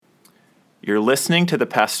You're listening to the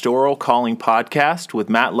Pastoral Calling Podcast with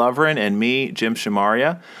Matt Loverin and me, Jim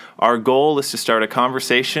Shamaria. Our goal is to start a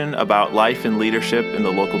conversation about life and leadership in the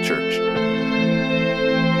local church.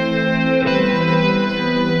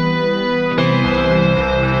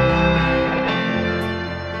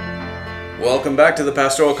 Welcome back to the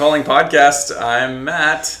Pastoral Calling Podcast. I'm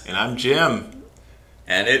Matt. And I'm Jim.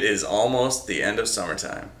 And it is almost the end of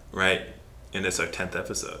summertime. Right. And it's our 10th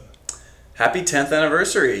episode. Happy 10th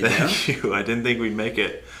anniversary. Thank you. I didn't think we'd make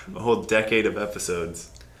it a whole decade of episodes.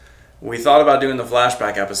 We thought about doing the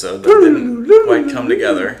flashback episode, but didn't quite come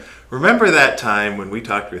together. Remember that time when we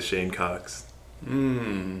talked with Shane Cox?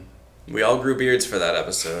 We all grew beards for that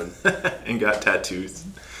episode. And got tattoos.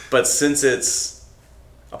 But since it's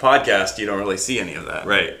a podcast, you don't really see any of that.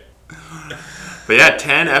 Right. But yeah,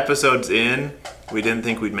 10 episodes in, we didn't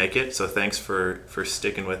think we'd make it, so thanks for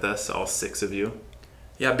sticking with us, all 6 of you.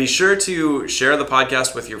 Yeah, be sure to share the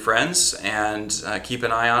podcast with your friends and keep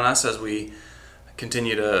an eye on us as we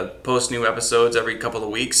continue to post new episodes every couple of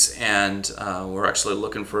weeks. And we're actually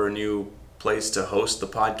looking for a new place to host the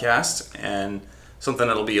podcast and something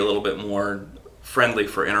that'll be a little bit more friendly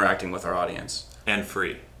for interacting with our audience. And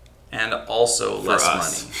free. And also for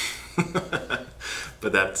less money.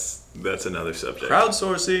 But that's another subject.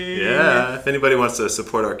 Crowdsourcing. Yeah, if anybody wants to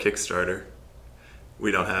support our Kickstarter. We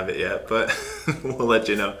don't have it yet, but we'll let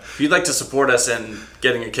you know. If you'd like to support us in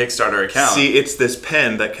getting a Kickstarter account. See, it's this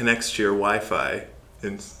pen that connects to your Wi-Fi.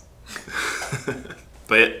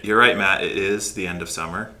 But you're right, Matt. It is the end of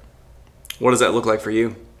summer. What does that look like for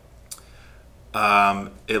you?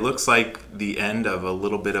 It looks like the end of a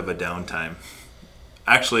little bit of a downtime.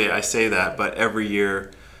 Actually, I say that, but every year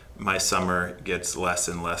my summer gets less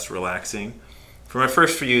and less relaxing. For my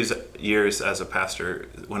first few years as a pastor,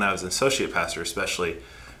 when I was an associate pastor especially,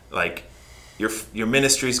 like your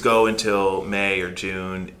ministries go until May or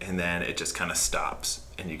June, and then it just kind of stops.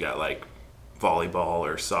 And you got like volleyball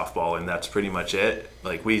or softball, and that's pretty much it.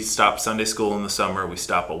 Like we stop Sunday school in the summer, we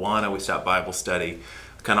stop Awana, we stop Bible study,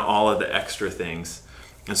 kind of all of the extra things.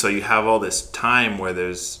 And so you have all this time where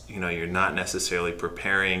there's, you're not necessarily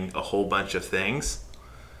preparing a whole bunch of things.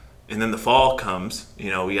 And then the fall comes,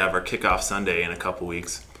 we have our kickoff Sunday in a couple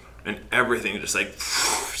weeks, and everything just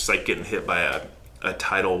like getting hit by a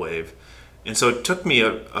tidal wave. And so it took me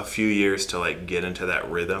a few years to like get into that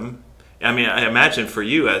rhythm. I mean, I imagine for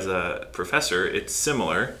you as a professor, it's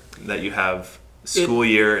similar that you have school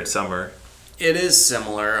year and summer. It is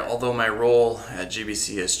similar, although my role at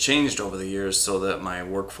GBC has changed over the years so that my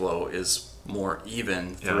workflow is more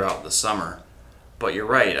even throughout the summer. But you're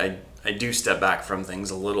right, I do step back from things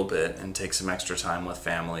a little bit and take some extra time with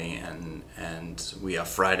family, and we have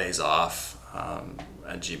Fridays off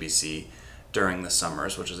at GBC during the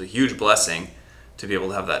summers, which is a huge blessing to be able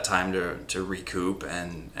to have that time to recoup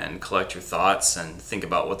and collect your thoughts and think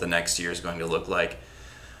about what the next year is going to look like.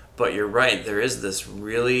 But you're right, there is this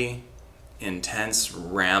really intense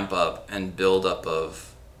ramp up and build up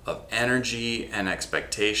of energy and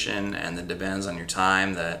expectation and the demands on your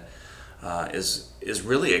time that is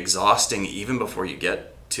really exhausting even before you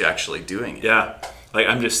get to actually doing it. Yeah, like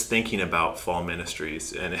I'm just thinking about fall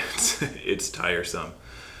ministries, and it's tiresome,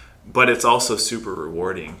 but it's also super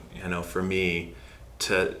rewarding. For me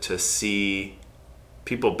to see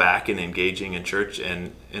people back and engaging in church,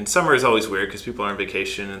 and summer is always weird because people are on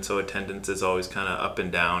vacation, and so attendance is always kind of up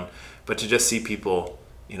and down. But to just see people,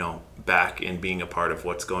 back and being a part of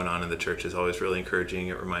what's going on in the church is always really encouraging.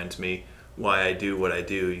 It reminds me why I do what I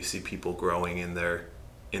do. You see people growing in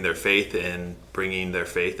their faith and bringing their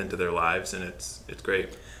faith into their lives, and it's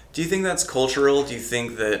great. Do you think that's cultural? Do you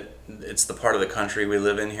think that it's the part of the country we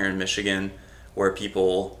live in here in Michigan where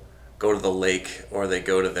people go to the lake or they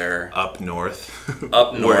go to their up north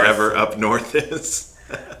wherever up north is?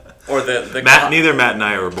 Or neither Matt and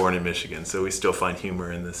I were born in Michigan, so we still find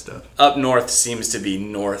humor in this stuff. Up north seems to be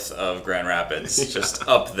north of Grand Rapids, just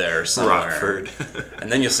up there somewhere. Rockford.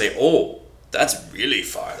 And then you'll say, oh, that's really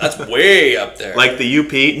far. That's way up there. Like the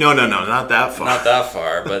UP? No, not that far. Not that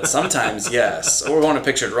far, but sometimes, yes. Or going to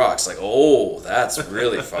Pictured Rocks, like, oh, that's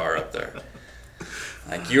really far up there.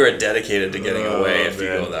 Like, you are dedicated to getting away if you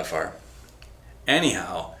go that far.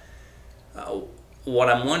 Anyhow, what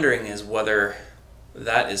I'm wondering is whether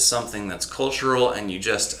that is something that's cultural, and you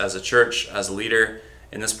just, as a church, as a leader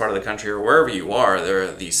in this part of the country or wherever you are, there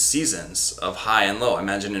are these seasons of high and low. I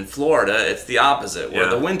imagine in Florida, it's the opposite, where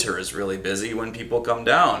the winter is really busy when people come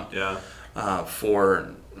down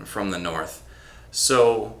from the north.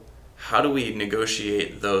 So how do we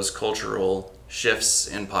negotiate those cultural shifts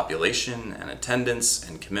in population and attendance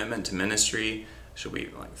and commitment to ministry? Should we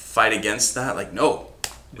fight against that? No,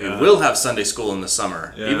 We will have Sunday school in the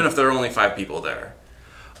summer, even if there are only 5 people there.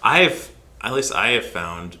 At least I have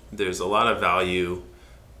found there's a lot of value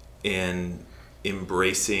in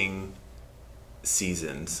embracing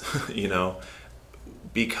seasons,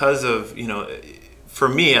 because of, for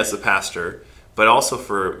me as the pastor, but also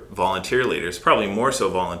for volunteer leaders, probably more so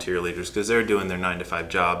volunteer leaders, because they're doing their 9-to-5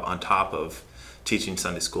 job on top of teaching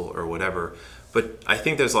Sunday school or whatever. But I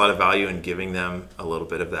think there's a lot of value in giving them a little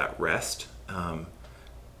bit of that rest,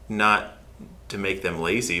 not to make them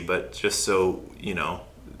lazy, but just so,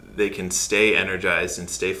 they can stay energized and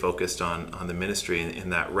stay focused on the ministry,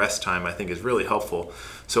 and that rest time I think is really helpful.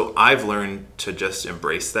 So I've learned to just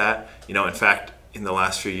embrace that. In fact, in the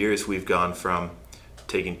last few years, we've gone from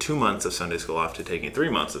taking 2 months of Sunday school off to taking 3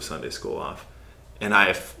 months of Sunday school off. And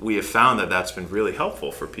we have found that that's been really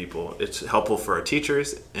helpful for people. It's helpful for our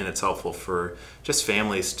teachers, and it's helpful for just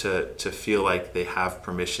families to feel like they have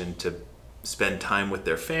permission to spend time with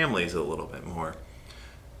their families a little bit more.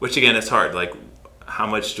 Which again, it's hard. Like, how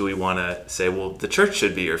much do we want to say, well, the church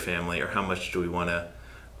should be your family, or how much do we want to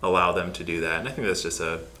allow them to do that? And I think that's just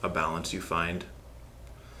a balance you find.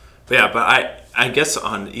 But I guess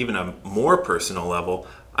on even a more personal level,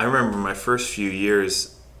 I remember my first few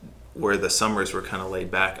years where the summers were kind of laid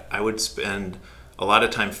back, I would spend a lot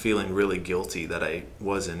of time feeling really guilty that I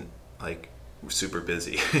wasn't super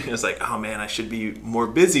busy. It was like, oh man, I should be more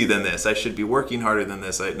busy than this. I should be working harder than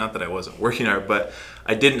this. Not that I wasn't working hard, but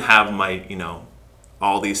I didn't have my,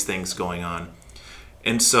 all these things going on.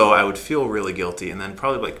 And so I would feel really guilty. And then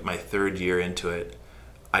probably my 3rd year into it,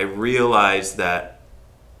 I realized that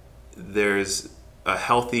there's a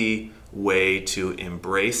healthy way to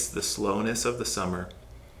embrace the slowness of the summer,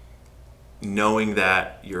 knowing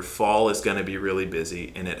that your fall is going to be really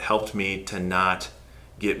busy. And it helped me to not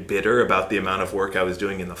get bitter about the amount of work I was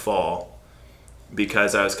doing in the fall,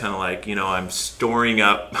 because I was kind of like, I'm storing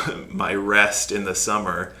up my rest in the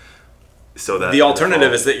summer. So that the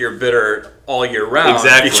alternative is that you're bitter all year round.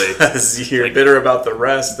 Exactly. Because you're bitter about the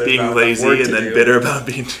rest. Being lazy and then bitter about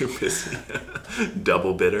being too busy.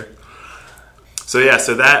 Double bitter. So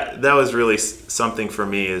that was really something for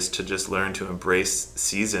me, is to just learn to embrace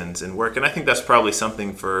seasons in work. And I think that's probably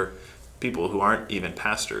something for people who aren't even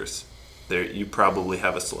pastors. You probably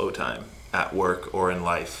have a slow time at work or in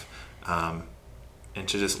life. And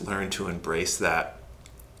to just learn to embrace that.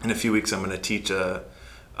 In a few weeks, I'm going to teach a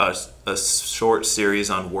short series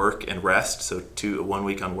on work and rest. So 1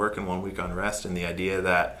 week on work and 1 week on rest. And the idea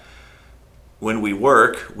that when we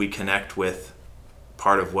work, we connect with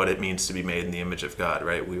part of what it means to be made in the image of God,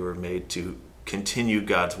 right? We were made to continue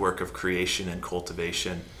God's work of creation and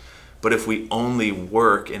cultivation. But if we only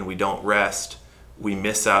work and we don't rest, we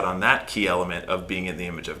miss out on that key element of being in the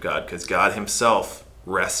image of God, because God himself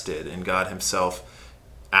rested, and God himself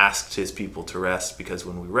asked his people to rest, because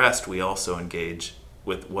when we rest, we also engage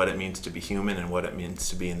with what it means to be human and what it means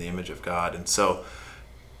to be in the image of God. And so,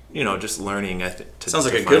 just learning, I think, sounds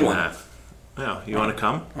like a good one. That. Yeah, you want to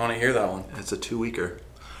come? I want to hear that one. It's a 2-weeker.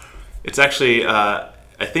 It's actually, I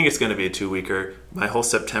think it's going to be a 2-weeker. My whole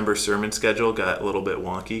September sermon schedule got a little bit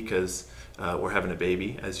wonky because we're having a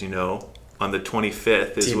baby, as you know. On the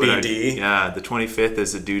 25th is TBD. The 25th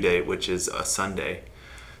is the due date, which is a Sunday.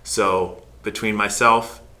 So between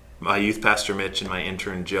myself, my youth pastor Mitch, and my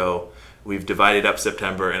intern Joe, we've divided up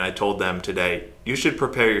September, and I told them today, you should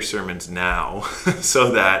prepare your sermons now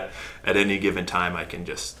so that at any given time I can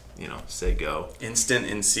just say go. Instant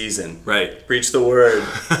in season. Right. Preach the word.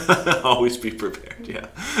 Always be prepared, yeah.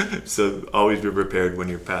 So always be prepared when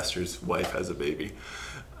your pastor's wife has a baby.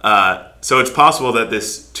 So it's possible that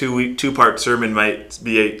this 2-part sermon might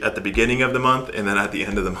be at the beginning of the month and then at the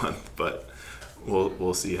end of the month, but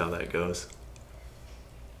we'll see how that goes.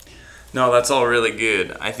 No, that's all really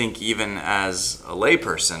good. I think even as a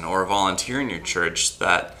layperson or a volunteer in your church,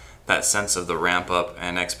 that sense of the ramp up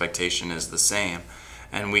and expectation is the same.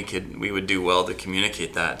 And we would do well to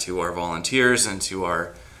communicate that to our volunteers and to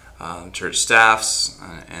our church staffs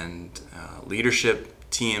and leadership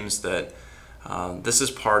teams, that this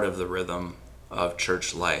is part of the rhythm of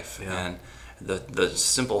church life. Yeah. And the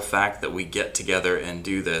simple fact that we get together and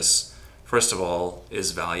do this, first of all,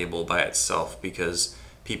 is valuable by itself, because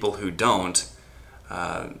people who don't.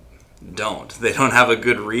 They don't have a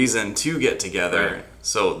good reason to get together. Right.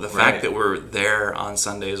 So the fact that we're there on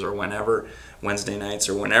Sundays or whenever, Wednesday nights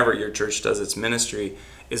or whenever your church does its ministry,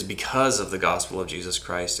 is because of the gospel of Jesus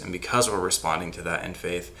Christ and because we're responding to that in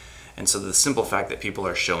faith. And so the simple fact that people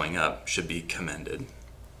are showing up should be commended.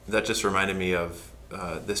 That just reminded me of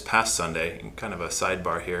this past Sunday, kind of a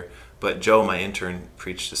sidebar here, but Joe, my intern,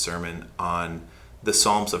 preached a sermon on the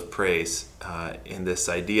Psalms of Praise, in this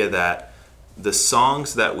idea that the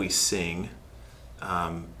songs that we sing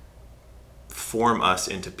form us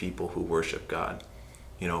into people who worship God.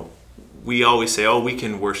 You know, we always say, oh, we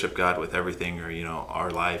can worship God with everything, or, you know,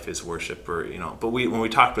 our life is worship, or, you know, but when we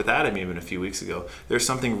talked with Adam even a few weeks ago, there's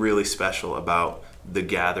something really special about the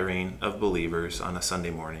gathering of believers on a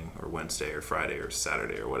Sunday morning or Wednesday or Friday or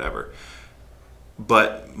Saturday or whatever.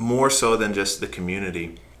 But more so than just the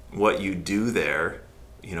community, what you do there,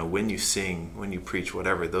 you know, when you sing, when you preach,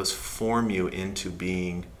 whatever, those form you into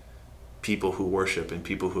being people who worship and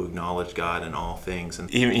people who acknowledge God in all things.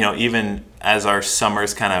 And even, you know, even as our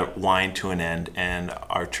summers kind of wind to an end and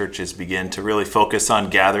our churches begin to really focus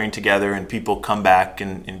on gathering together and people come back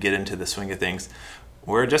and get into the swing of things,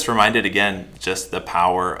 we're just reminded again just the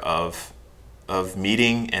power of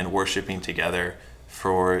meeting and worshiping together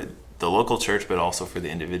for the local church, but also for the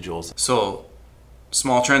individuals. So,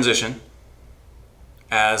 small transition.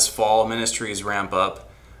 As fall ministries ramp up,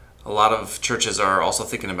 a lot of churches are also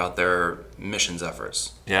thinking about their missions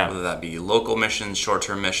efforts. Yeah. Whether that be local missions,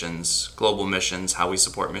 short-term missions, global missions, how we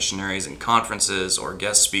support missionaries in conferences or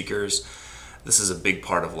guest speakers. This is a big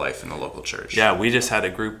part of life in the local church. Yeah, we just had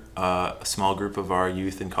a small group of our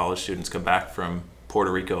youth and college students come back from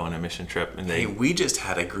Puerto Rico on a mission trip. And we just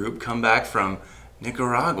had a group come back from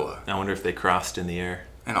Nicaragua. I wonder if they crossed in the air.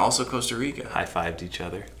 And also Costa Rica. High-fived each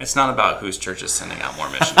other. It's not about whose church is sending out more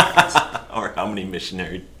missionaries. Or how many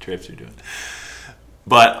missionary trips you're doing.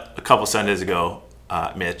 But a couple Sundays ago,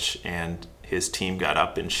 Mitch and his team got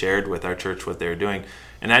up and shared with our church what they were doing.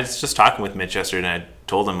 And I was just talking with Mitch yesterday, and I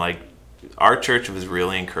told him, like, our church was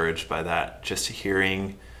really encouraged by that, just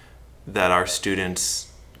hearing that our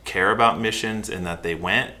students care about missions and that they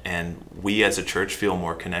went, and we as a church feel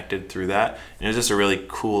more connected through that. And it was just a really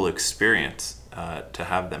cool experience to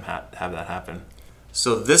have them have that happen.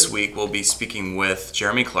 So this week we'll be speaking with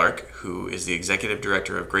Jeremy Clark, who is the Executive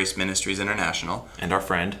Director of Grace Ministries International. And our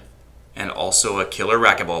friend. And also a killer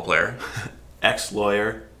racquetball player.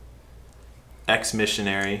 Ex-lawyer.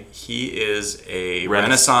 Ex-missionary. He is a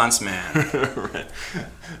Renaissance man.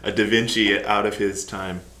 A Da Vinci out of his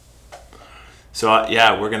time. So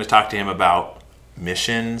we're going to talk to him about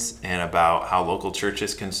missions and about how local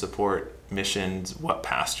churches can support missions, what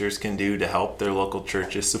pastors can do to help their local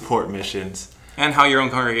churches support missions. And how your own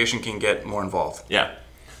congregation can get more involved. Yeah.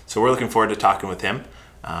 So we're looking forward to talking with him.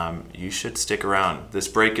 You should stick around. This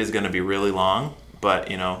break is going to be really long, but,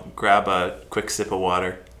 you know, grab a quick sip of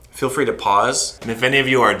water. Feel free to pause. And if any of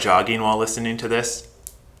you are jogging while listening to this,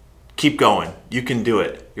 keep going. You can do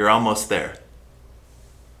it. You're almost there.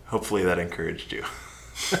 Hopefully that encouraged you.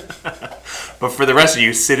 But for the rest of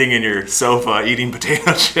you sitting in your sofa eating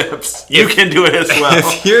potato chips, you can do it as well.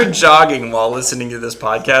 If you're jogging while listening to this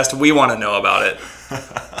podcast, we want to know about it.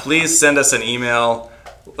 Please send us an email,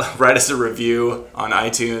 write us a review on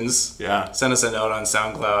iTunes. Yeah. Send us a note on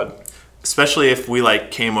SoundCloud. Especially if we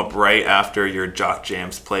came up right after your Jock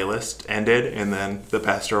Jams playlist ended and then the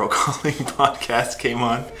Pastoral Calling podcast came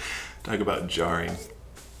on. Talk about jarring.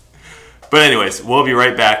 But anyways, we'll be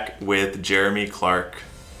right back with Jeremy Clark.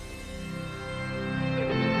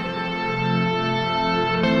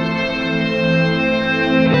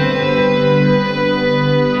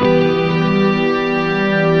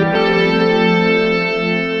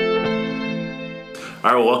 All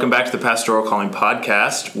right, well, welcome back to the Pastoral Calling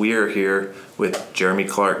podcast. We are here with Jeremy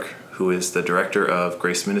Clark, who is the director of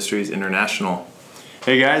Grace Ministries International.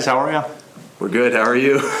 Hey guys, how are you? We're good. How are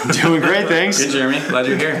you? Doing great, thanks. Good, Jeremy. Glad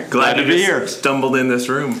you're here. Glad to be here. Stumbled in this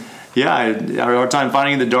room. Yeah, I had a hard time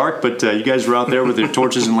finding in the dark, but you guys were out there with your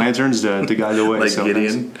torches and lanterns to guide the way. Like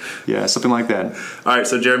Gideon? Yeah, something like that. All right,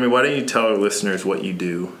 so Jeremy, why don't you tell our listeners what you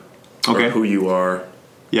do, or who you are,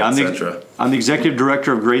 yeah, I'm etc. the executive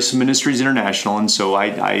director of Grace Ministries International, and so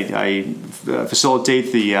I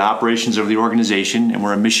facilitate the operations of the organization, and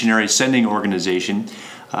we're a missionary sending organization,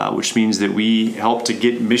 which means that we help to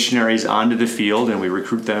get missionaries onto the field, and we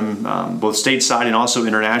recruit them both stateside and also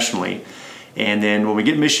internationally. And then when we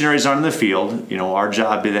get missionaries onto the field, you know, our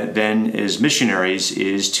job then as missionaries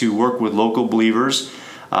is to work with local believers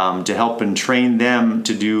to help and train them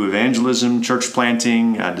to do evangelism, church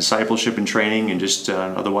planting, discipleship and training, and just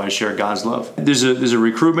otherwise share God's love. There's a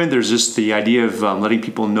recruitment. There's just the idea of letting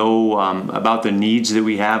people know about the needs that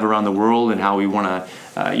we have around the world and how we want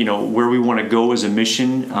to, where we want to go as a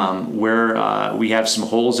mission, where we have some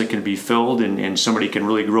holes that can be filled and somebody can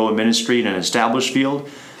really grow a ministry in an established field,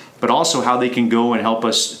 but also how they can go and help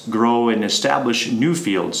us grow and establish new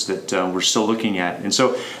fields that we're still looking at. And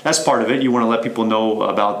so that's part of it. You want to let people know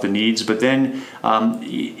about the needs, but then,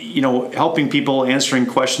 helping people, answering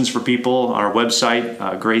questions for people on our website,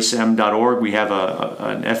 gracem.org. We have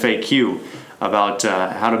an FAQ about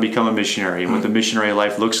how to become a missionary and what the missionary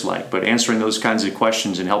life looks like, but answering those kinds of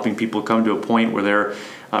questions and helping people come to a point where they're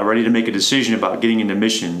ready to make a decision about getting into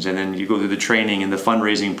missions, and then you go through the training and the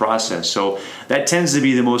fundraising process. So that tends to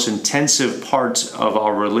be the most intensive part of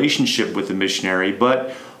our relationship with the missionary.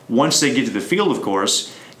 But once they get to the field, of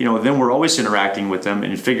course, then we're always interacting with them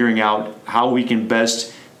and figuring out how we can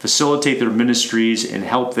best facilitate their ministries and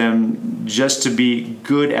help them just to be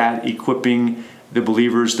good at equipping the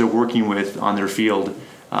believers they're working with on their field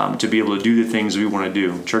to be able to do the things we want to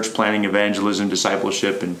do: church planting, evangelism,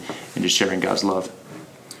 discipleship, and just sharing God's love.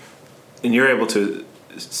 And you're able to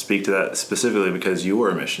speak to that specifically because you were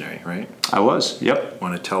a missionary, right? I was, yep.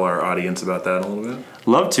 Want to tell our audience about that a little bit?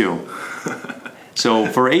 Love to. So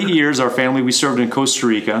for 8 years, our family, we served in Costa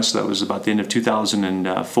Rica. So that was about the end of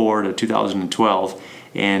 2004 to 2012.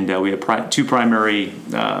 And we had two primary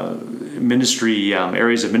ministry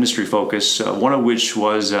areas of ministry focus, one of which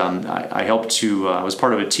was I was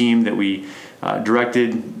part of a team that we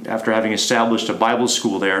directed after having established a Bible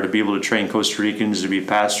school there to be able to train Costa Ricans to be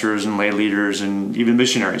pastors and lay leaders and even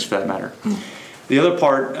missionaries for that matter. The other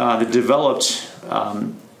part that developed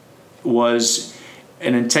was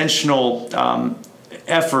an intentional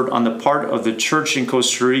effort on the part of the church in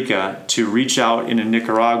Costa Rica to reach out into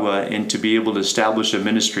Nicaragua and to be able to establish a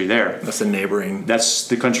ministry there. That's the neighboring. That's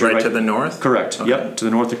the country right to the north? Correct. Okay. Yep, to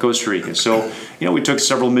the north of Costa Rica. So, we took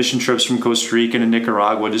several mission trips from Costa Rica to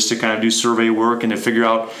Nicaragua just to kind of do survey work and to figure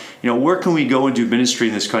out, where can we go and do ministry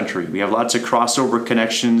in this country? We have lots of crossover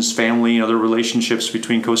connections, family and other relationships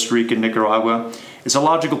between Costa Rica and Nicaragua. It's a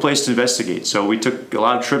logical place to investigate. So we took a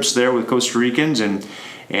lot of trips there with Costa Ricans, and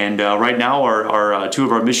right now, our two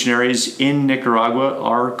of our missionaries in Nicaragua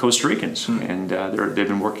are Costa Ricans, and they've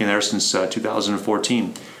been working there since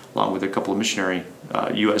 2014, along with a couple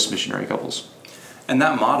of U.S. missionary couples. And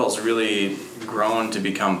that model's really grown to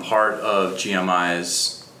become part of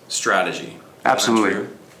GMI's strategy. Absolutely.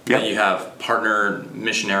 Yep. That you have partner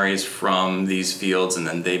missionaries from these fields, and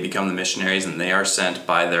then they become the missionaries, and they are sent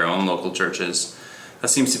by their own local churches. That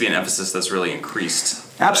seems to be an emphasis that's really increased.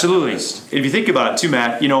 Absolutely. If you think about it too,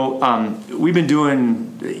 Matt, we've been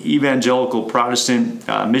doing evangelical Protestant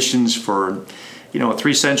missions for,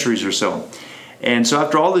 3 centuries or so. And so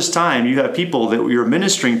after all this time, you have people that you're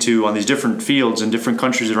ministering to on these different fields in different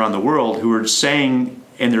countries around the world who are saying,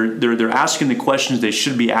 and they're asking the questions they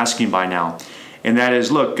should be asking by now. And that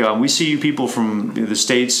is, look, we see you people from the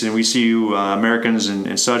States, and we see you Americans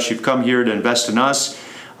and such. You've come here to invest in us.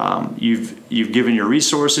 You've given your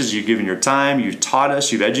resources, you've given your time, you've taught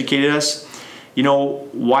us, you've educated us.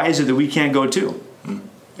 Why is it that we can't go too?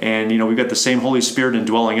 And we've got the same Holy Spirit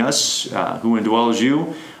indwelling us, who indwells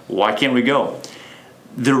you. Why can't we go?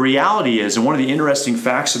 The reality is, and one of the interesting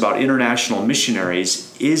facts about international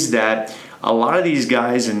missionaries is that a lot of these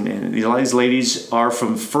guys and a lot of these ladies are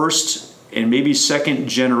from first and maybe second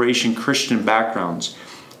generation Christian backgrounds,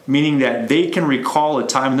 meaning that they can recall a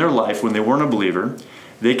time in their life when they weren't a believer.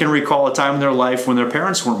 They can recall a time in their life when their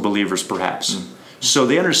parents weren't believers, perhaps. So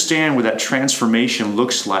they understand what that transformation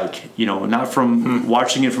looks like, not from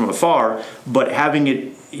watching it from afar, but having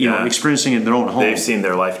it, experiencing it in their own home. They've seen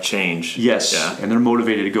their life change. Yes, and they're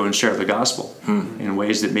motivated to go and share the gospel in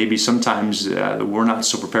ways that maybe sometimes we're not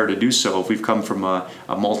so prepared to do so if we've come from a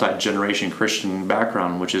multi-generation Christian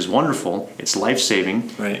background, which is wonderful. It's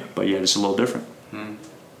life-saving, right? But yet it's a little different.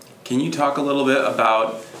 Can you talk a little bit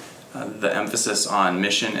about the emphasis on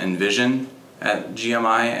mission and vision at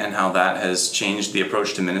GMI and how that has changed the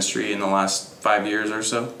approach to ministry in the last 5 years or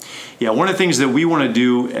so? Yeah, one of the things that we want to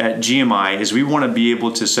do at GMI is we want to be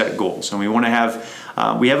able to set goals, and we want to have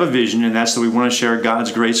we have a vision, and that's that we want to share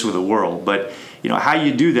God's grace with the world. But how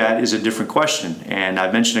you do that is a different question. And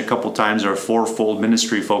I've mentioned a couple times our fourfold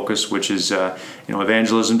ministry focus, which is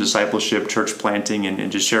evangelism, discipleship, church planting,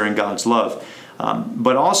 and just sharing God's love.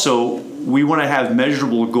 But also, we want to have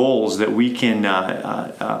measurable goals that we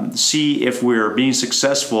can see if we're being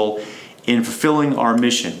successful in fulfilling our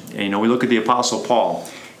mission. And, we look at the Apostle Paul.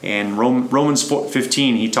 And Romans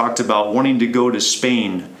 15, he talked about wanting to go to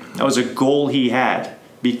Spain. That was a goal he had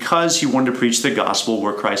because he wanted to preach the gospel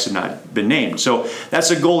where Christ had not been named. So that's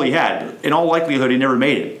a goal he had. In all likelihood, he never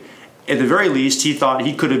made it. At the very least, he thought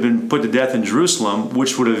he could have been put to death in Jerusalem,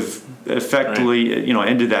 which would have effectively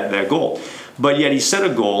ended that goal. But yet he set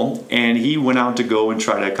a goal, and he went out to go and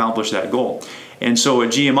try to accomplish that goal. And so at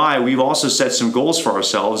GMI, we've also set some goals for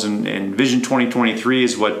ourselves, and Vision 2023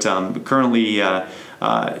 is what currently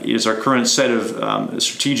is our current set of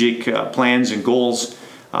strategic plans and goals.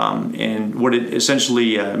 And what it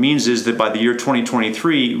essentially means is that by the year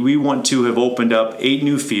 2023, we want to have opened up 8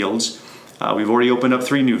 new fields. We've already opened up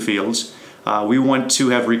 3 new fields. We want to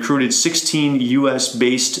have recruited 16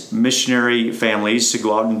 U.S.-based missionary families to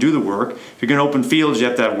go out and do the work. If you're going to open fields, you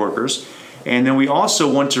have to have workers. And then we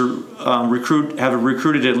also want to have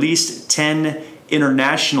recruited at least 10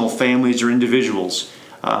 international families or individuals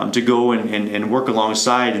to go and work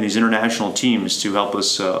alongside in these international teams to help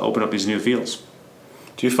us open up these new fields.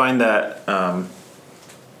 Do you find that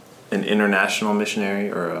an international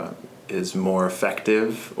missionary is more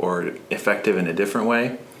effective or effective in a different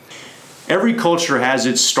way? Every culture has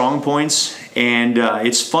its strong points, and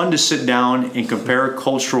it's fun to sit down and compare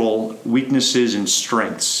cultural weaknesses and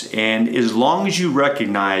strengths. And as long as you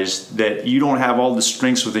recognize that you don't have all the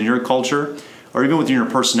strengths within your culture, or even within your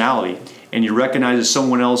personality, and you recognize that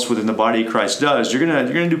someone else within the body of Christ does, you're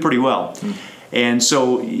gonna do pretty well. And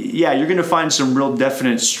so, yeah, you're gonna find some real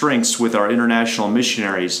definite strengths with our international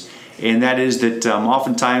missionaries, and that is that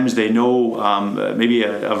oftentimes they know maybe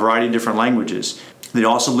a variety of different languages. They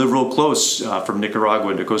also live real close from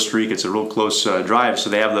Nicaragua to Costa Rica. It's a real close drive, so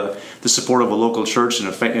they have the support of a local church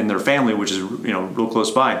and their family, which is real close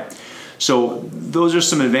by. So those are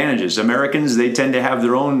some advantages. Americans, they tend to have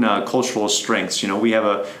their own cultural strengths. We have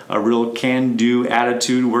a real can-do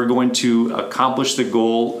attitude. We're going to accomplish the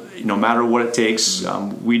goal no matter what it takes.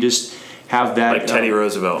 We just have that. Like Teddy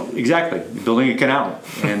Roosevelt. Exactly. Building a canal.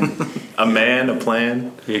 And a man, a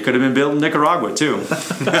plan. It could have been built in Nicaragua, too.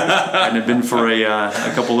 Hadn't it been for a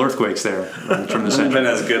couple earthquakes there from the century. Been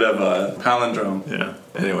as good of a palindrome. Yeah.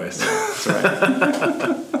 Anyways. That's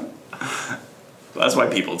right. That's why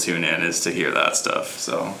people tune in, is to hear that stuff.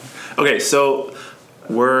 So, okay, so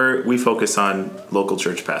we focus on local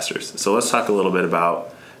church pastors. So let's talk a little bit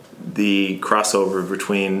about the crossover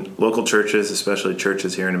between local churches, especially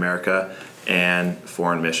churches here in America, and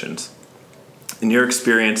foreign missions. In your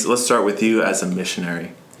experience, let's start with you as a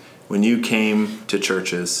missionary. When you came to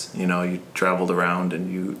churches, you traveled around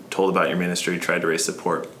and you told about your ministry, tried to raise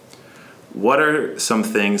support. What are some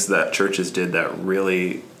things that churches did that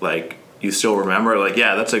really, you still remember?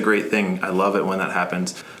 Yeah, that's a great thing. I love it when that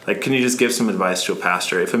happens. Can you just give some advice to a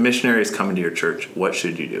pastor? If a missionary is coming to your church, what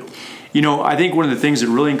should you do? I think one of the things that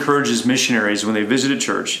really encourages missionaries when they visit a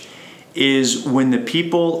church is when the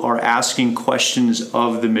people are asking questions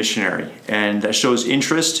of the missionary. And that shows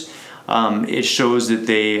interest. It shows that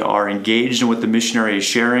they are engaged in what the missionary is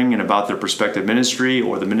sharing and about their prospective ministry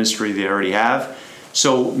or the ministry they already have.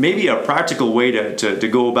 So maybe a practical way to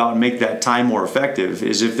go about and make that time more effective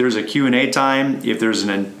is if there's a Q&A time, if there's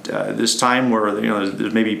this time where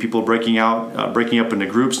there's maybe people breaking up into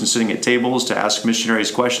groups and sitting at tables to ask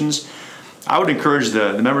missionaries questions. I would encourage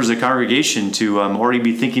the members of the congregation to already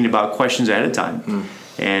be thinking about questions ahead of time.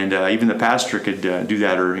 And even the pastor could do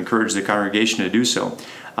that or encourage the congregation to do so.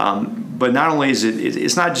 But not only is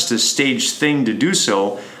it's not just a staged thing to do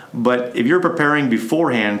so, but if you're preparing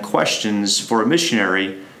beforehand questions for a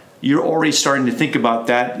missionary, you're already starting to think about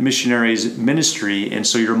that missionary's ministry, and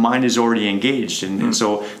so your mind is already engaged, and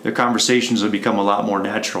so the conversations will become a lot more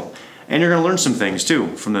natural. And you're going to learn some things, too,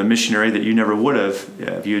 from the missionary that you never would have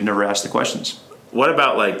if you had never asked the questions. What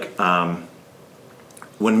about,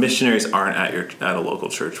 when missionaries aren't at a local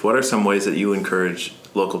church, what are some ways that you encourage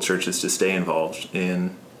local churches to stay involved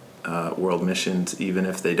in world missions, even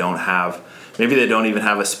if they don't have, maybe they don't even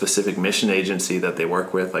have a specific mission agency that they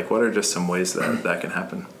work with? What are just some ways that can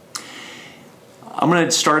happen? I'm going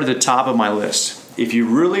to start at the top of my list. If you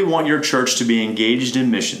really want your church to be engaged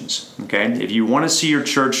in missions, okay, if you want to see your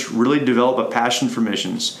church really develop a passion for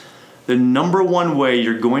missions, the number one way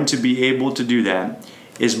you're going to be able to do that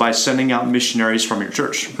is by sending out missionaries from your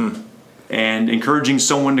church and encouraging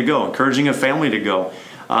someone to go, encouraging a family to go.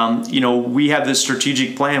 We have this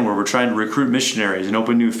strategic plan where we're trying to recruit missionaries and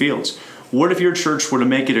open new fields. What if your church were to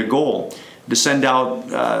make it a goal to send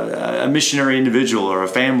out a missionary individual or a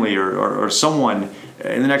family or someone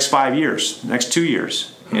in the next 5 years, next 2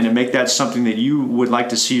 years, and to make that something that you would like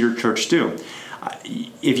to see your church do?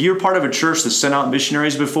 If you're part of a church that sent out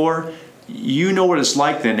missionaries before, you know what it's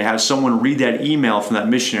like then to have someone read that email from that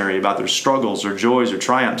missionary about their struggles or joys or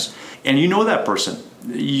triumphs. And you know that person.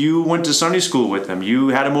 You went to Sunday school with them. You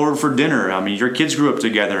had them over for dinner. Your kids grew up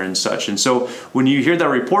together and such. And so when you hear that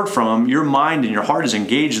report from them, your mind and your heart is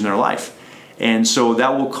engaged in their life. And so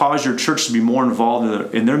that will cause your church to be more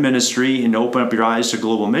involved in their ministry and to open up your eyes to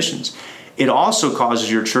global missions. It also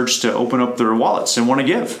causes your church to open up their wallets and want to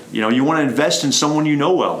give. You want to invest in someone you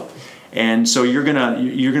know well. And so you're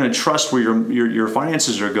gonna trust where your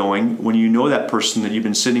finances are going when you know that person that you've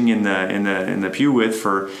been sitting in the pew with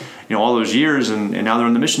for all those years, and now they're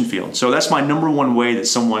in the mission field. So that's my number one way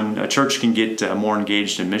that a church can get more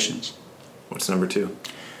engaged in missions. What's number two?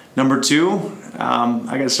 Number two,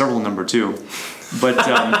 I got several number two. But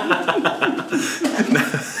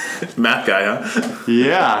Math guy, huh?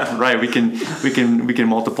 yeah, right. We can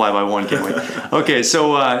multiply by 1, can't we? Okay,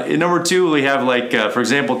 so in number 2 we have for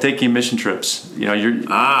example, taking mission trips.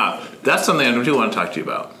 That's something I do want to talk to you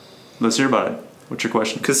about. Let's hear about it. What's your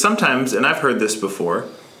question? Because sometimes, and I've heard this before,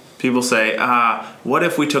 people say, what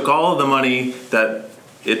if we took all of the money that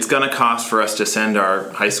it's going to cost for us to send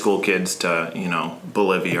our high school kids to,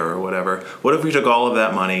 Bolivia or whatever. What if we took all of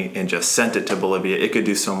that money and just sent it to Bolivia? It could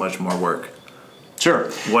do so much more work.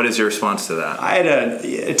 Sure. What is your response to that? I had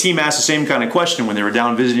a team ask the same kind of question when they were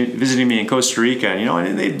down visiting me in Costa Rica.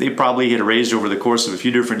 And they probably had raised over the course of a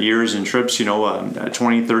few different years and trips, $20, $30,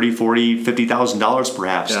 $40, $50,000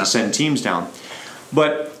 perhaps to send teams down.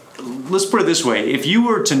 But let's put it this way. If you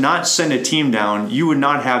were to not send a team down, you would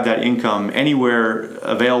not have that income anywhere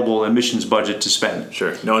available in missions budget to spend.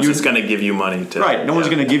 Sure. No one's just going to give you money to... Right. No one's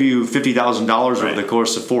going to give you $50,000 over the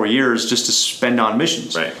course of 4 years just to spend on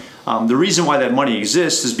missions. Right. The reason why that money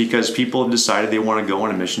exists is because people have decided they want to go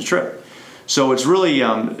on a mission trip. So it's really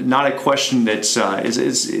not a question that's...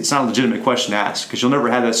 it's not a legitimate question to ask because you'll never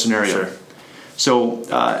have that scenario. Sure.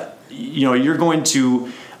 So, you're going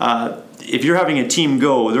to... if you're having a team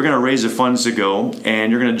go, they're going to raise the funds to go,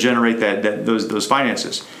 and you're going to generate those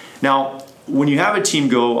finances. Now, when you have a team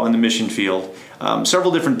go on the mission field,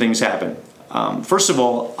 several different things happen. First of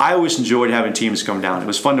all, I always enjoyed having teams come down. It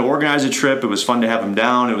was fun to organize a trip. It was fun to have them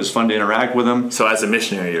down. It was fun to interact with them. So as a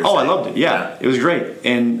missionary, you're saying? I loved it. Yeah, it was great.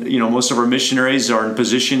 And, most of our missionaries are in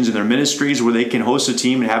positions in their ministries where they can host a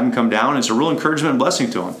team and have them come down. It's a real encouragement and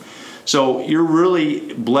blessing to them. So you're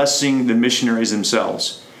really blessing the missionaries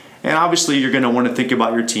themselves. And obviously, you're going to want to think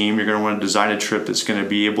about your team. You're going to want to design a trip that's going to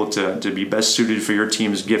be able to be best suited for your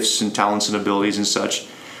team's gifts and talents and abilities and such.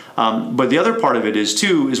 But the other part of it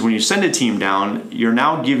is when you send a team down, you're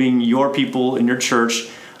now giving your people in your church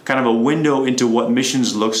kind of a window into what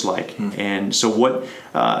missions looks like. And so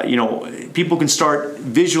people can start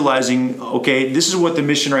visualizing, okay, this is what the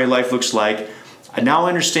missionary life looks like. I now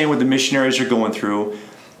understand what the missionaries are going through.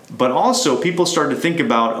 But also, people start to think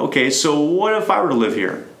about, okay, so what if I were to live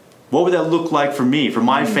here? What would that look like for me, for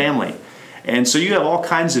my family? And so you have all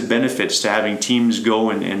kinds of benefits to having teams go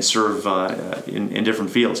and serve in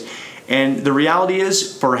different fields. And the reality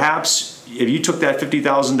is, perhaps, if you took that $50,000,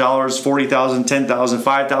 $40,000, $10,000,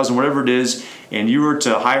 $5,000, whatever it is, and you were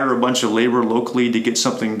to hire a bunch of labor locally to get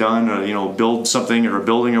something done, or build something or a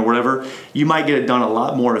building or whatever, you might get it done a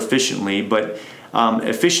lot more efficiently. But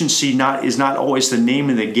efficiency is not always the name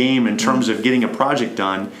of the game in terms of getting a project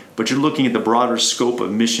done, but you're looking at the broader scope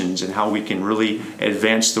of missions and how we can really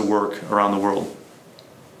advance the work around the world.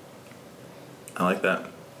 I like that.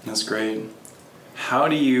 That's great. How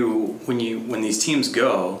do you, when these teams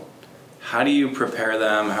go, how do you prepare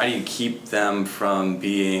them? How do you keep them from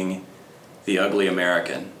being the ugly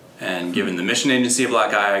American and giving the mission agency a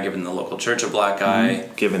black eye, giving the local church a black eye,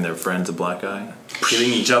 giving their friends a black eye,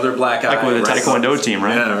 giving each other black eye? Like with a Taekwondo team,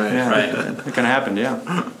 right? Yeah, right. Right. That kind of happened,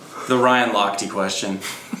 yeah. The Ryan Lochte question.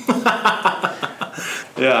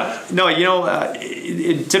 Yeah. No,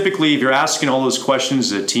 typically, if you're asking all those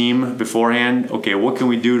questions as a team beforehand, okay, what can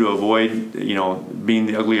we do to avoid, being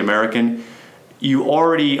the ugly American? You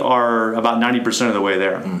already are about 90% of the way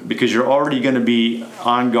there because you're already going to be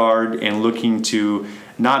on guard and looking to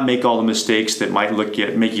not make all the mistakes that might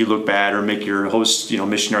make you look bad or make your host,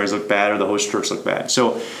 missionaries look bad or the host church look bad.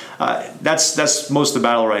 So that's most of the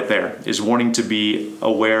battle right there, is wanting to be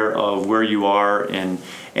aware of where you are and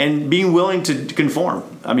being willing to conform.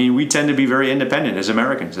 I mean, we tend to be very independent as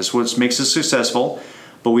Americans. That's what makes us successful.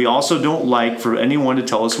 But we also don't like for anyone to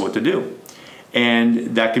tell us what to do.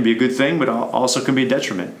 And that can be a good thing, but also can be a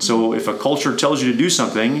detriment. So if a culture tells you to do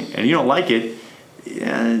something and you don't like it,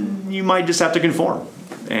 you might just have to conform.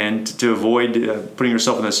 And to avoid putting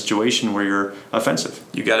yourself in a situation where you're offensive.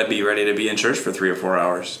 You got to be ready to be in church for 3 or 4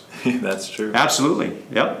 hours. That's true. Absolutely.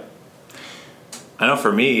 Yep. I know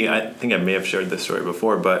for me, I think I may have shared this story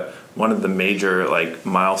before, but one of the major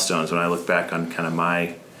milestones when I look back on kind of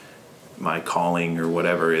my calling or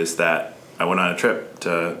whatever is that I went on a trip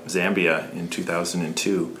to Zambia in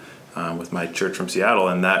 2002 with my church from Seattle,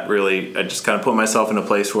 and that really, I just kind of put myself in a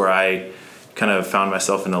place where I kind of found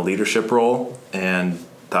myself in a leadership role and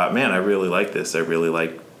thought, man, I really like this. I really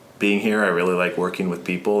like being here. I really like working with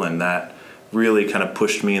people, and that really kind of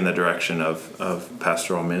pushed me in the direction of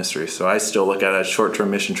pastoral ministry. So I still look at a short-term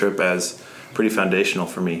mission trip as pretty foundational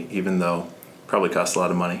for me, even though it probably costs a lot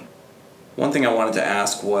of money. One thing I wanted to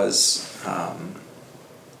ask was,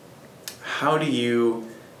 how do you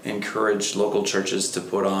encourage local churches to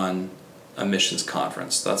put on a missions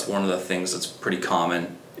conference? That's one of the things that's pretty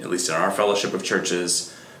common, at least in our fellowship of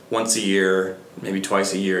churches. once a year, maybe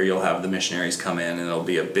twice a year, you'll have the missionaries come in and it'll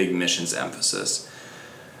be a big missions emphasis.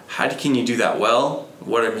 Can you do that well?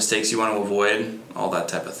 What are mistakes you want to avoid? All that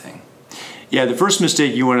type of thing. Yeah, the first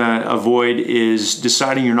mistake you want to avoid is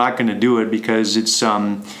deciding you're not going to do it because it's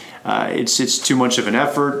too much of an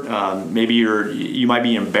effort. Maybe you might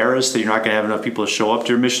be embarrassed that you're not going to have enough people to show up to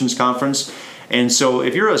your missions conference. And so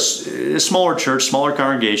if you're a smaller church, smaller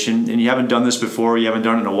congregation, and you haven't done this before, you haven't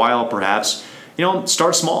done it in a while perhaps,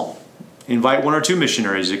 start small. Invite 1 or 2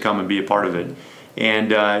 missionaries to come and be a part of it. And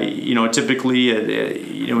typically,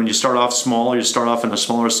 when you start off small, you start off on a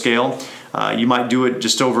smaller scale. You might do it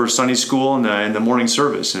just over Sunday school in the morning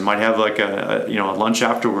service, and might have like a lunch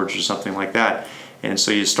afterwards or something like that. And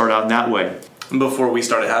so you start out in that way. Before we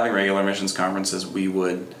started having regular missions conferences, we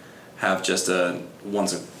would have just a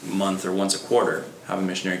once a month or once a quarter have a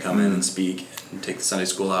missionary come in and speak and take the Sunday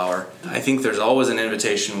school hour. I think there's always an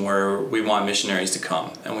invitation where we want missionaries to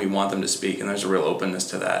come and we want them to speak, and there's a real openness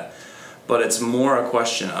to that. But it's more a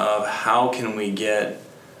question of how can we get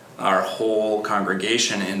our whole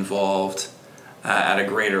congregation involved at a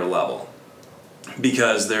greater level.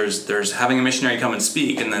 Because there's having a missionary come and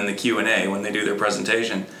speak, and then the Q&A when they do their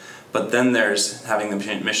presentation. But then there's having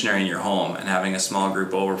the missionary in your home and having a small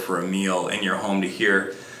group over for a meal in your home to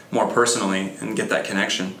hear more personally and get that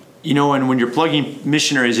connection. And when you're plugging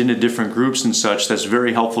missionaries into different groups and such, that's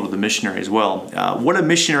very helpful to the missionary as well. What a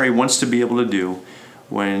missionary wants to be able to do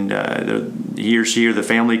when he or she or the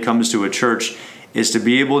family comes to a church is to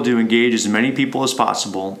be able to engage as many people as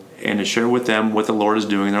possible and to share with them what the Lord is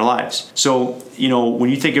doing in their lives. So, when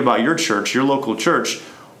you think about your church, your local church,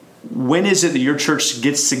 when is it that your church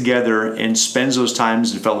gets together and spends those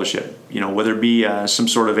times in fellowship? Whether it be some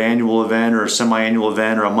sort of annual event or a semi-annual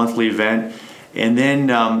event or a monthly event, and then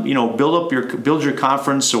build your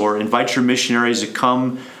conference or invite your missionaries to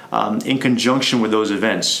come in conjunction with those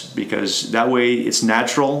events, because that way it's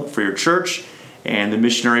natural for your church, and the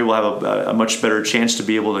missionary will have a much better chance to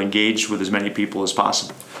be able to engage with as many people as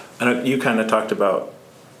possible. I know you kind of talked about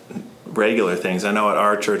regular things. I know at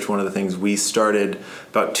our church, one of the things we started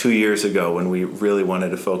about 2 years ago when we really wanted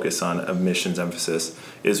to focus on a missions emphasis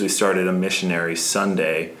is we started a missionary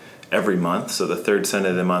Sunday every month. So the third Sunday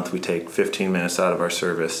of the month, we take 15 minutes out of our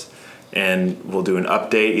service and we'll do an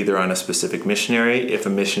update either on a specific missionary. If a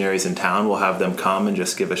missionary is in town, we'll have them come and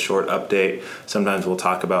just give a short update. Sometimes we'll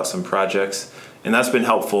talk about some projects. And that's been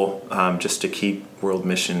helpful just to keep world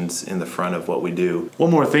missions in the front of what we do. One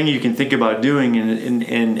more thing you can think about doing,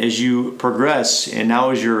 and as you progress, and now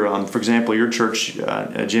as you're, for example, your church,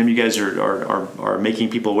 Jim, you guys are making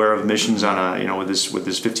people aware of missions on with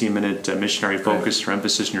this 15-minute missionary focus or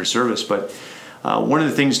emphasis in your service. But one of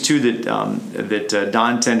the things too that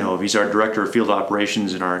Don Tenhove, he's our director of field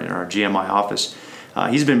operations in our GMI office,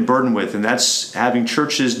 he's been burdened with, and that's having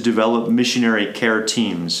churches develop missionary care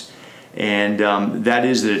teams. And that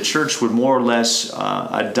is that a church would more or less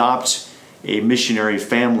adopt a missionary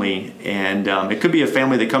family. And it could be a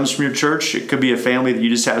family that comes from your church. It could be a family that you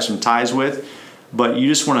just have some ties with. But you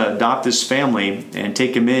just want to adopt this family and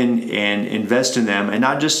take them in and invest in them. And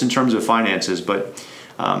not just in terms of finances, but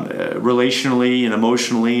relationally and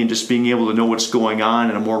emotionally, and just being able to know what's going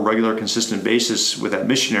on on a more regular, consistent basis with that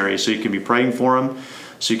missionary. So you can be praying for them.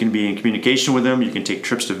 So you can be in communication with them. You can take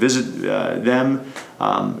trips to visit them,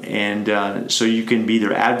 and so you can be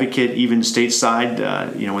their advocate, even stateside,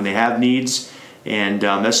 when they have needs. And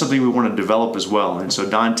that's something we want to develop as well. And so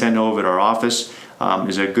Don Tenhove at our office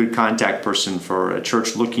is a good contact person for a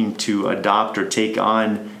church looking to adopt or take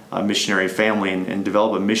on a missionary family and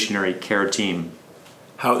develop a missionary care team.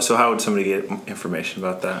 How would somebody get information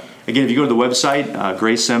about that? Again, if you go to the website,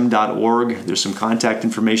 gracem.org, there's some contact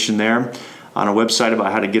information there on our website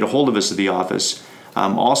about how to get a hold of us at the office.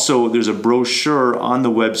 Also, there's a brochure on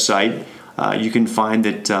the website you can find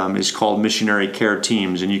that is called Missionary Care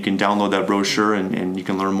Teams, and you can download that brochure and you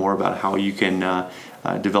can learn more about how you can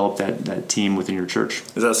develop that team within your church.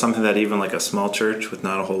 Is that something that even like a small church with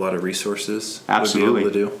not a whole lot of resources Absolutely.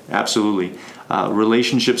 would be able to do? Absolutely.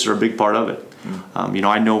 Relationships are a big part of it.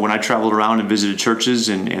 I know when I traveled around and visited churches,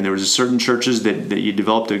 and there was certain churches that you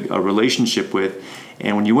developed a relationship with,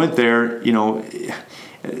 and when you went there,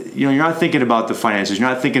 you're not thinking about the finances, you're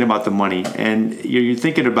not thinking about the money, and you're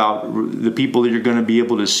thinking about the people that you're going to be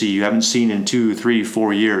able to see you haven't seen in 2, 3,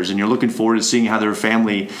 4 years, and you're looking forward to seeing how their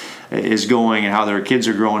family is going and how their kids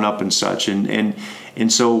are growing up and such.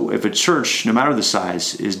 And so if a church, no matter the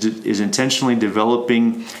size, is intentionally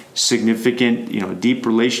developing significant, deep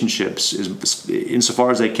relationships insofar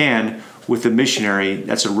as they can with the missionary,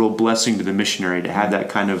 that's a real blessing to the missionary to have that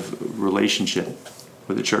kind of relationship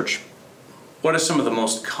with the church. What are some of the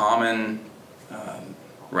most common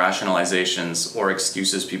rationalizations or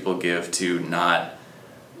excuses people give to not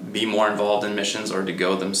be more involved in missions or to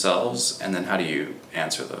go themselves, and then how do you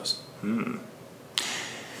answer those?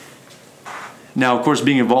 Now, of course,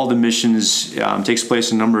 being involved in missions takes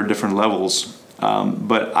place in a number of different levels,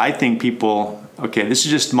 but I think people, okay, this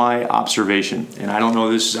is just my observation, and I don't know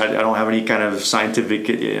this, I don't have any kind of scientific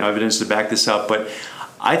evidence to back this up, but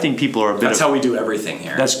I think people are a bit That's how we do everything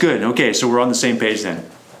here. That's good. Okay, so we're on the same page then.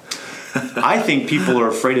 I think people are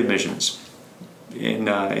afraid of missions in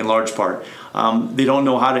large part. They don't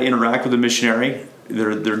know how to interact with a missionary.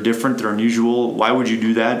 They're different. They're unusual. Why would you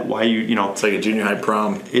do that? Why It's like a junior high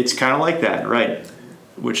prom. It's kind of like that, right?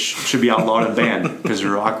 Which should be outlawed and banned because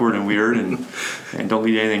they're awkward and weird and don't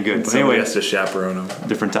lead to anything good. But Somebody has to chaperone them.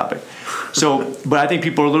 Different topic. So, but I think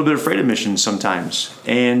people are a little bit afraid of missions sometimes,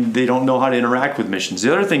 and they don't know how to interact with missions.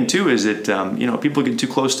 The other thing too is that people get too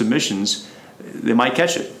close to missions, they might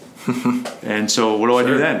catch it. And so, what do I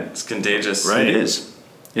do then? It's contagious, right?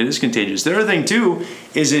 It is contagious. The other thing too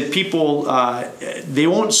is that people they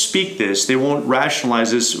won't speak this, they won't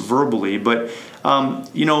rationalize this verbally, but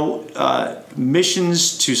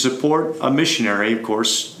missions to support a missionary, of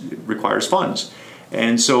course, requires funds.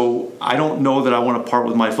 And so I don't know that I want to part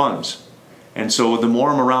with my funds. And so the more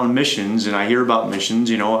I'm around missions and I hear about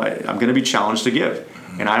missions, I'm going to be challenged to give.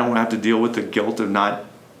 And I don't have to deal with the guilt of not,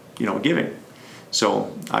 giving.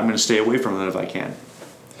 So I'm going to stay away from it if I can.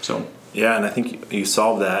 So. Yeah, and I think you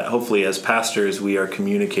solve that. Hopefully, as pastors, we are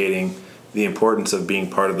communicating the importance of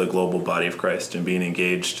being part of the global body of Christ and being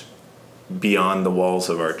engaged beyond the walls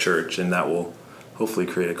of our church, and that will hopefully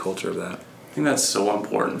create a culture of that. I think that's so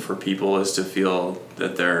important for people, is to feel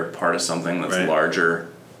that they're part of something that's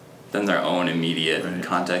larger than their own immediate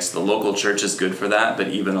context. The local church is good for that, but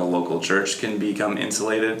even a local church can become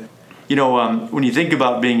insulated. When you think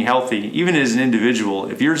about being healthy, even as an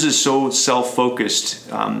individual, if yours is so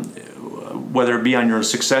self-focused, whether it be on your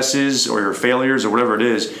successes or your failures or whatever it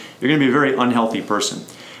is, you're going to be a very unhealthy person.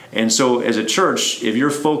 And so as a church, if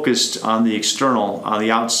you're focused on the external, on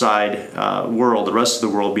the outside world, the rest of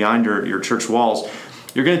the world beyond your church walls,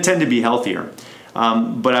 you're going to tend to be healthier.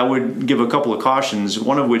 But I would give a couple of cautions,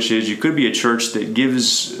 one of which is you could be a church that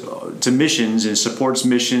gives to missions and supports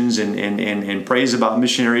missions and prays about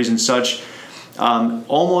missionaries and such,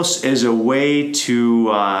 almost as a way to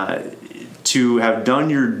have done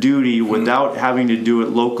your duty without having to do it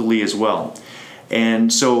locally as well.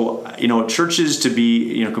 And so, churches to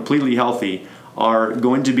be completely healthy are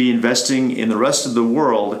going to be investing in the rest of the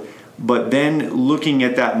world, but then looking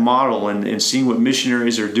at that model and seeing what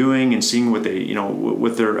missionaries are doing and seeing what they,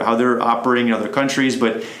 how they're operating in other countries,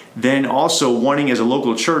 but then also wanting as a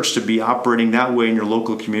local church to be operating that way in your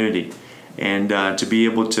local community and to be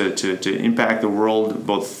able to impact the world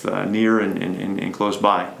both near and close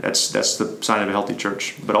by. That's the sign of a healthy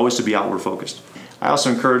church, but always to be outward focused. I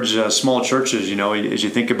also encourage small churches, as you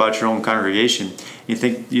think about your own congregation, you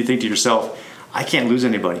think to yourself, I can't lose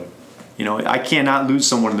anybody. I cannot lose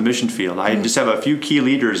someone in the mission field. I just have a few key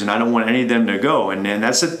leaders, and I don't want any of them to go. And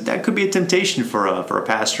that could be a temptation for a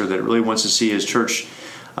pastor that really wants to see his church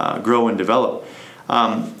grow and develop.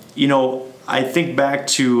 I think back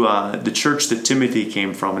to the church that Timothy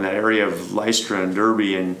came from in that area of Lystra and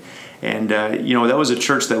Derbe, and that was a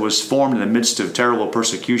church that was formed in the midst of terrible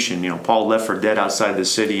persecution. Paul left for dead outside the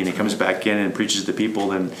city, and he comes back in and preaches to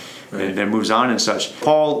people and then moves on and such.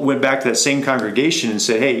 Paul went back to that same congregation and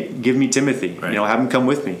said, hey, give me Timothy, have him come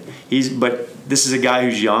with me. But this is a guy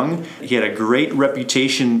who's young. He had a great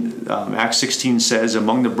reputation, Acts 16 says,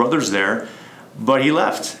 among the brothers there, but he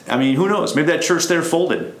left. I mean, who knows? Maybe that church there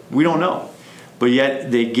folded. We don't know. But yet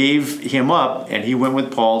they gave him up, and he went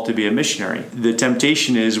with Paul to be a missionary. The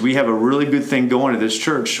temptation is we have a really good thing going at this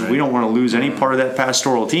church. We don't want to lose any part of that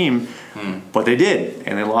pastoral team, but they did,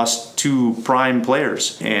 and they lost 2 prime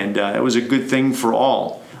players, and it was a good thing for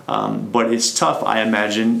all. But it's tough, I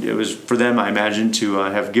imagine. It was for them, I imagine, to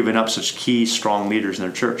have given up such key, strong leaders in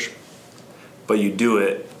their church. But you do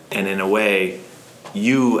it, and in a way,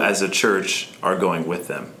 you as a church are going with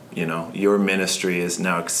them. Your ministry is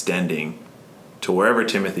now extending to wherever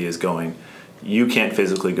Timothy is going. You can't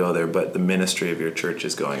physically go there, but the ministry of your church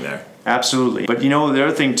is going there. Absolutely. But the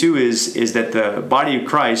other thing too is that the body of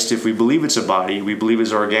Christ, if we believe it's a body, we believe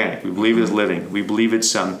it's organic, we believe it's living, we believe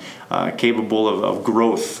it's capable of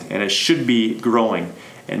growth, and it should be growing.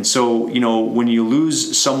 And so, when you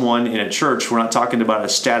lose someone in a church, we're not talking about a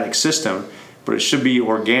static system, but it should be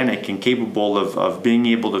organic and capable of being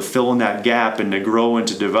able to fill in that gap and to grow and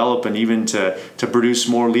to develop and even to produce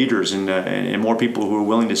more leaders and more people who are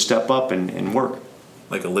willing to step up and work.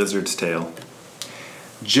 Like a lizard's tail.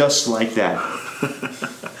 Just like that.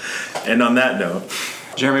 And on that note,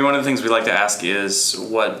 Jeremy, one of the things we like to ask is,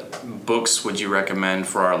 what books would you recommend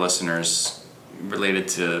for our listeners related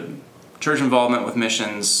to church involvement with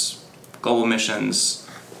missions, global missions?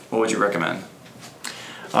 What would you recommend?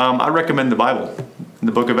 I recommend the Bible,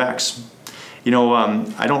 the book of Acts. I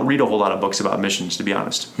don't read a whole lot of books about missions, to be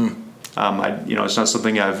honest. It's not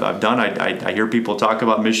something I've done. I hear people talk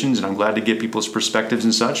about missions, and I'm glad to get people's perspectives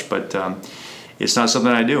and such, but it's not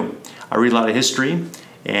something I do. I read a lot of history,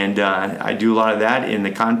 and I do a lot of that in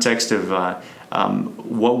the context of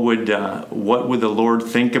what would the Lord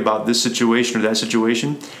think about this situation or that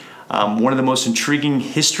situation. One of the most intriguing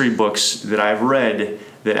history books that I've read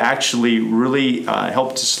that actually really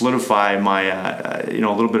helped to solidify my a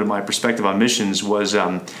little bit of my perspective on missions was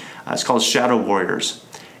it's called Shadow Warriors,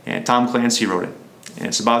 and Tom Clancy wrote it. And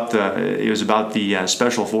it was about the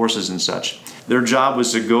special forces and such. Their job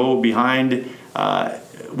was to go behind,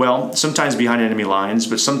 sometimes behind enemy lines,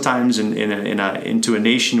 but sometimes into a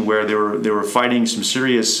nation where they were fighting some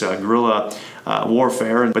serious guerrilla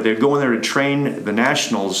warfare. But they'd go in there to train the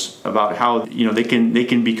nationals about how they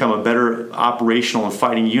can become a better operational and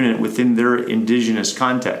fighting unit within their indigenous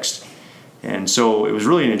context. And so it was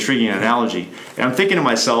really an intriguing analogy. And I'm thinking to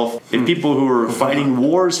myself, if people who are fighting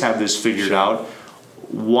wars have this figured out,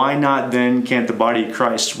 why not then can't the body of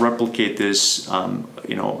Christ replicate this, to an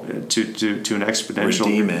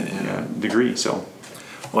exponential degree? So,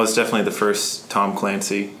 well, it's definitely the first Tom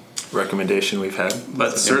Clancy recommendation we've had,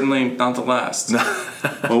 but certainly not the last.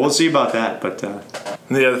 Well, we'll see about that. But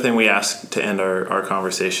the other thing we ask to end our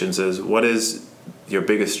conversations is, what is your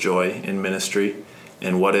biggest joy in ministry?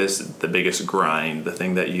 And what is the biggest grind, the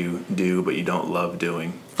thing that you do but you don't love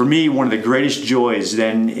doing? For me, one of the greatest joys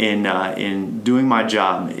then in doing my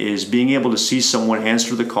job is being able to see someone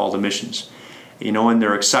answer the call to missions. And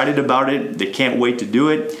they're excited about it. They can't wait to do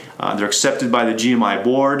it. They're accepted by the GMI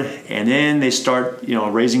board, and then they start,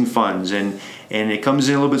 raising funds, and it comes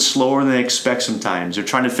in a little bit slower than they expect sometimes. They're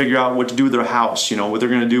trying to figure out what to do with their house, what they're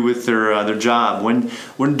going to do with their job, when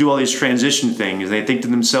to do all these transition things. And they think to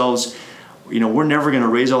themselves, we're never going to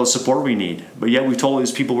raise all the support we need, but yet we've told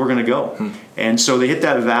these people we're going to go. And so they hit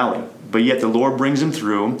that valley, but yet the Lord brings them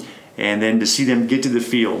through, and then to see them get to the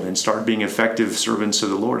field and start being effective servants of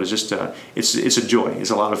the Lord is just it's a joy. It's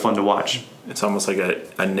a lot of fun to watch. It's almost like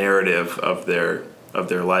a narrative of their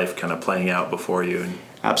life kind of playing out before you, and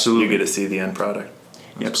absolutely you get to see the end product.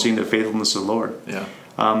 Yep, cool. Seeing the faithfulness of the Lord. Yeah.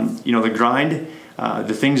 The grind,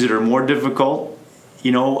 the things that are more difficult.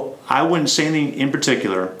 I wouldn't say anything in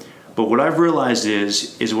particular. But what I've realized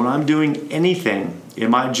is when I'm doing anything in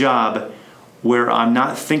my job where I'm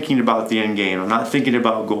not thinking about the end game, I'm not thinking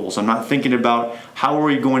about goals, I'm not thinking about how are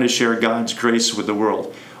we going to share God's grace with the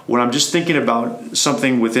world. When I'm just thinking about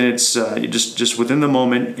something within its just within the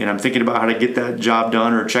moment, and I'm thinking about how to get that job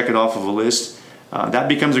done or check it off of a list, that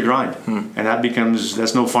becomes a grind, and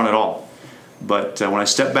that's no fun at all. But when I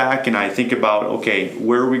step back and I think about, okay,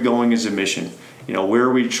 where are we going as a mission? Where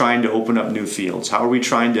are we trying to open up new fields? How are we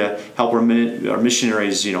trying to help our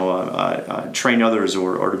missionaries, train others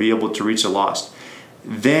or to be able to reach the lost?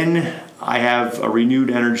 Then I have a renewed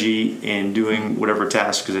energy in doing whatever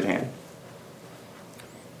task is at hand.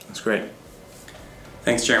 That's great.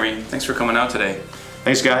 Thanks, Jeremy. Thanks for coming out today.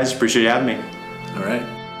 Thanks, guys. Appreciate you having me. All right.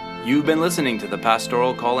 You've been listening to the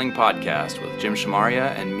Pastoral Calling Podcast with Jim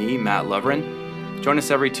Shamaria and me, Matt Lovren. Join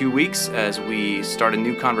us every 2 weeks as we start a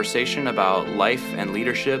new conversation about life and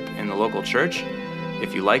leadership in the local church.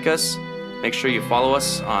 If you like us, make sure you follow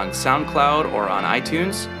us on SoundCloud or on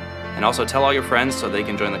iTunes, and also tell all your friends so they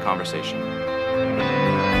can join the conversation.